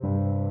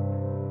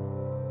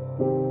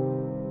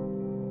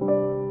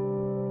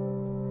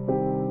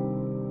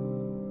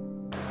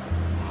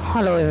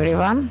Hello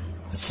everyone.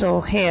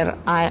 So here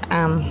I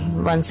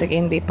am once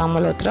again Deepa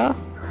Malhotra,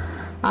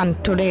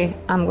 and today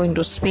I'm going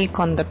to speak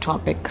on the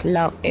topic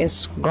love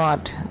is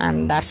God,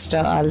 and that's the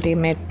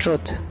ultimate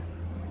truth.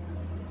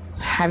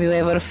 Have you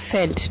ever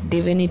felt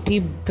divinity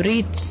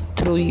breathe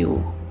through you?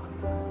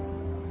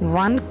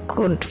 One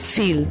could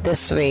feel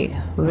this way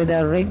with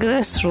a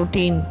rigorous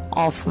routine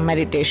of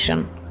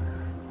meditation,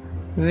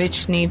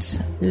 which needs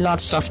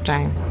lots of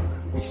time,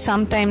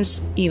 sometimes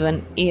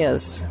even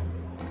years.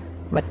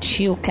 But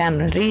you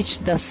can reach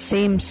the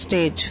same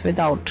stage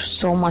without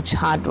so much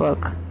hard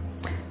work.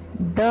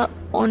 The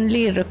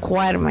only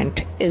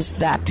requirement is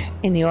that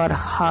in your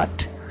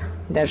heart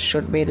there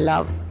should be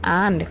love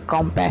and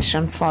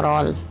compassion for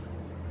all.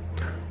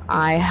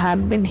 I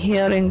have been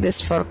hearing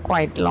this for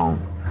quite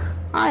long.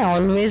 I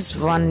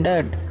always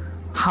wondered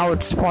how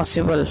it's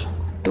possible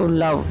to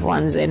love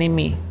one's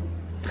enemy.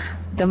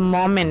 The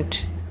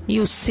moment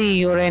you see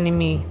your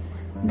enemy,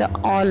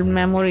 all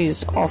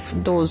memories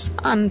of those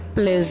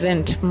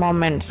unpleasant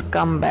moments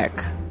come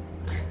back.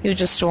 You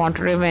just want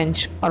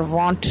revenge or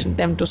want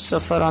them to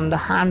suffer on the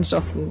hands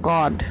of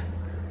God.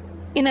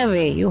 In a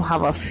way, you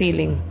have a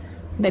feeling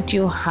that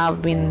you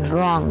have been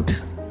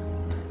wronged.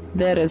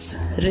 There is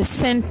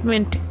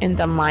resentment in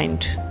the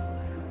mind.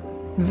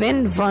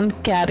 When one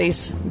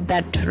carries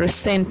that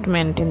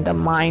resentment in the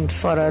mind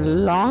for a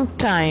long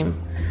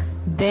time,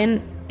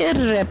 then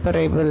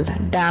irreparable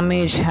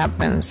damage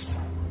happens.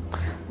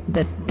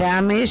 The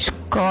damage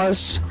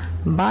caused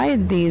by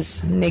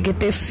these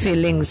negative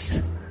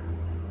feelings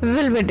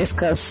will be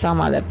discussed some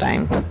other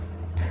time.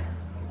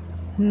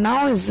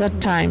 Now is the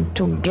time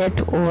to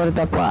get over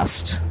the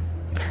past.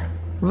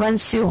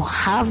 Once you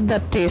have the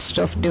taste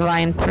of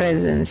divine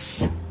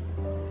presence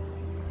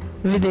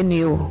within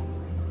you,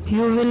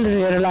 you will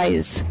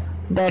realize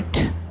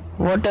that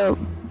what a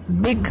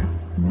big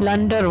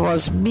blunder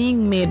was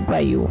being made by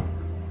you.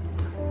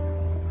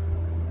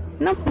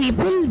 Now,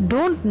 people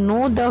don't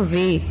know the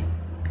way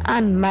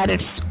and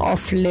merits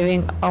of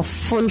living a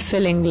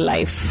fulfilling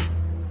life.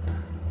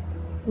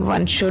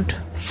 One should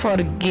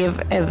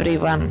forgive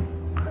everyone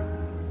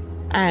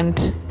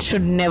and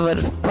should never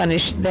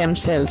punish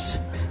themselves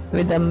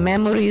with the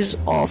memories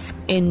of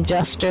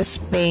injustice,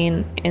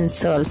 pain,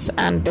 insults,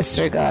 and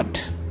disregard.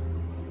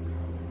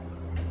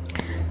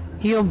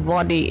 Your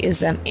body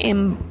is an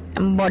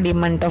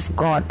embodiment of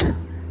God.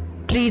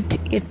 Treat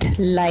it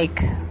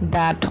like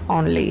that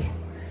only.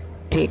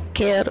 Take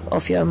care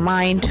of your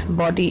mind,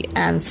 body,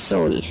 and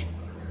soul.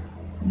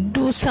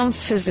 Do some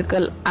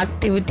physical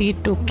activity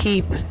to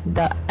keep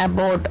the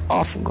abode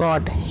of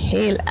God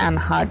hale and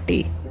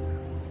hearty.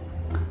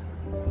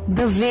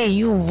 The way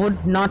you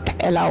would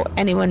not allow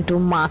anyone to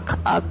mark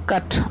a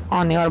cut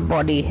on your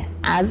body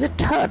as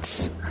it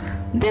hurts,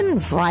 then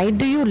why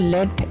do you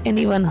let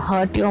anyone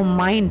hurt your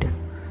mind?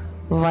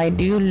 Why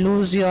do you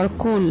lose your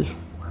cool?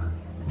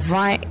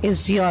 Why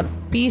is your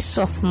peace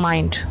of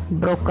mind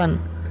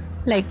broken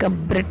like a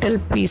brittle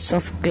piece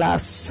of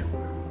glass?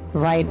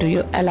 Why do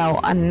you allow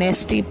a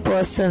nasty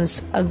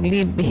person's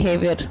ugly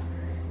behavior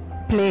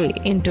play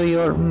into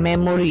your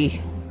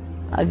memory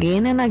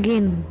again and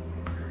again?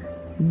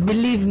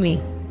 Believe me,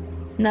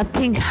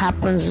 nothing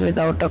happens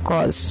without a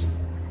cause.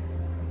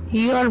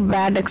 Your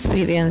bad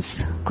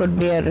experience could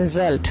be a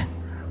result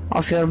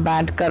of your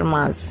bad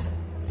karmas.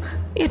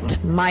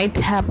 It might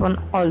happen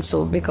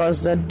also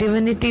because the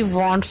divinity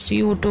wants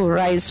you to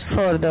rise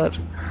further,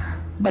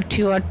 but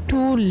you are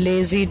too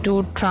lazy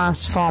to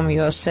transform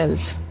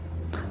yourself.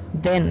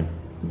 Then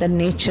the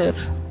nature,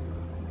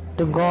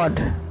 the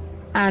God,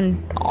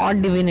 and or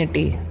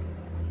divinity,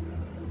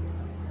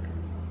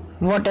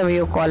 whatever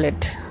you call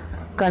it,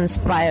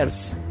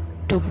 conspires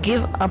to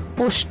give a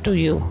push to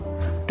you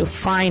to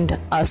find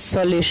a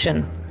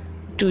solution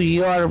to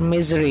your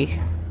misery.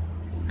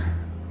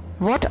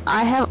 What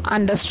I have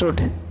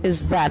understood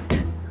is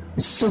that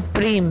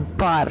Supreme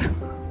Power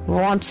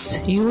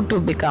wants you to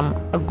become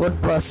a good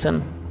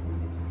person.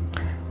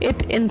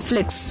 It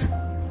inflicts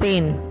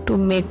pain to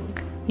make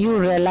you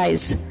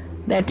realize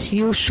that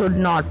you should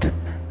not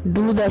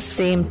do the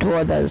same to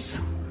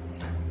others.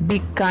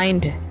 Be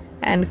kind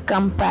and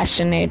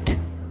compassionate,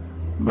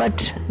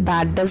 but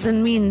that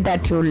doesn't mean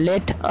that you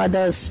let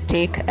others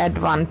take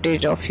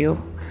advantage of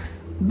you.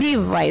 Be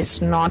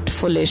wise, not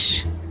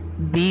foolish.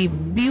 Be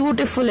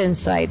beautiful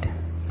inside.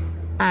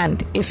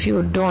 And if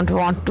you don't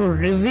want to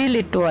reveal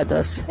it to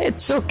others,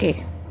 it's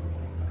okay.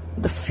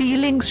 The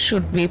feelings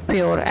should be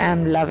pure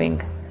and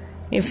loving.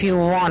 If you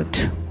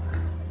want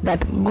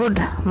that good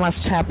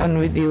must happen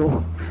with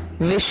you,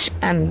 wish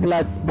and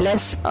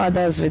bless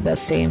others with the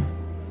same.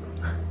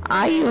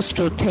 I used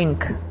to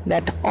think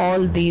that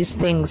all these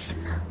things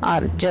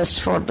are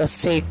just for the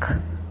sake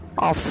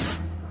of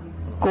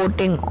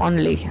quoting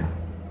only.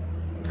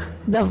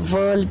 The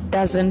world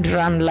doesn't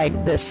run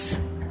like this,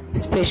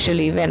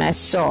 especially when I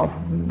saw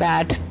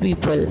bad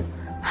people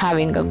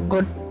having a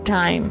good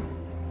time.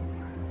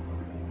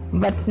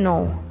 But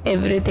no,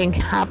 everything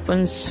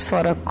happens for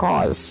a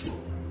cause.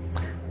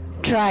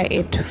 Try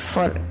it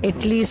for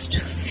at least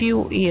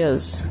few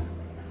years.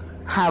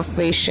 Have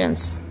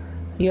patience.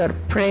 Your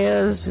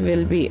prayers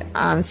will be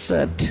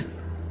answered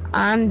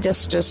and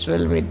justice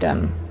will be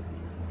done.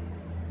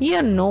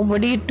 You're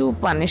nobody to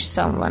punish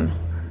someone,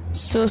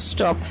 so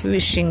stop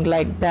wishing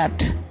like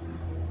that.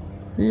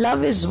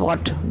 Love is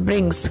what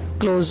brings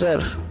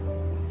closer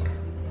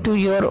to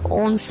your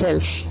own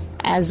self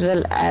as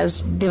well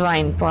as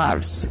divine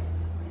powers.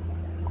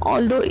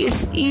 Although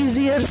it's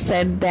easier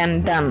said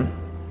than done,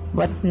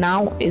 but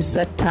now is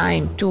the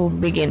time to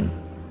begin.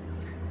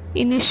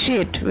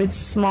 Initiate with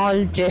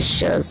small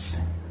gestures.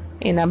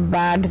 In a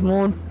bad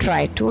mood,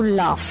 try to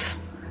laugh.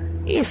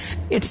 If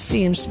it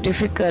seems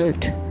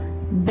difficult,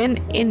 then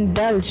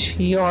indulge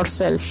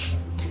yourself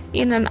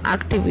in an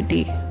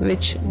activity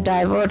which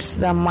diverts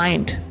the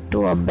mind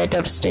to a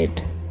better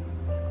state.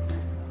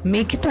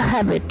 Make it a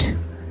habit.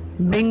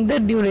 Bring the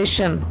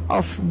duration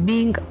of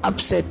being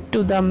upset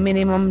to the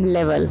minimum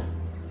level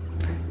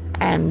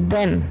and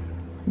then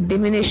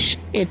diminish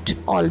it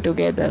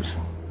altogether.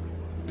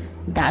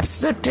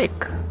 That's the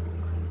trick.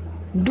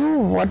 Do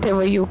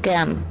whatever you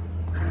can,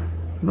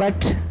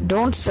 but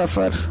don't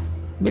suffer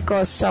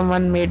because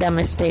someone made a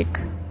mistake.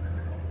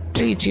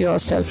 Treat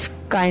yourself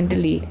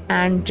kindly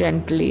and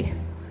gently.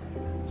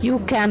 You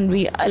can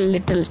be a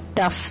little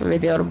tough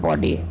with your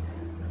body,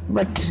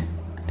 but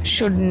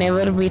should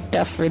never be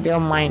tough with your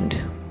mind.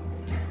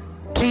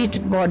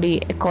 Treat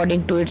body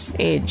according to its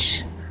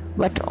age,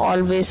 but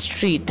always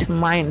treat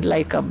mind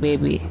like a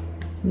baby.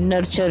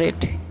 Nurture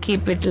it,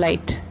 keep it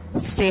light,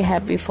 stay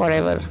happy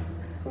forever.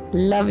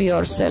 Love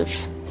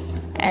yourself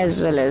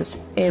as well as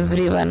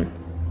everyone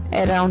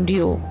around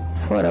you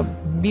for a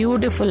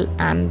beautiful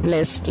and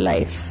blessed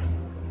life.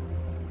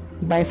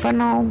 Bye for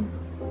now.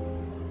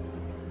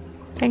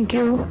 Thank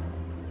you.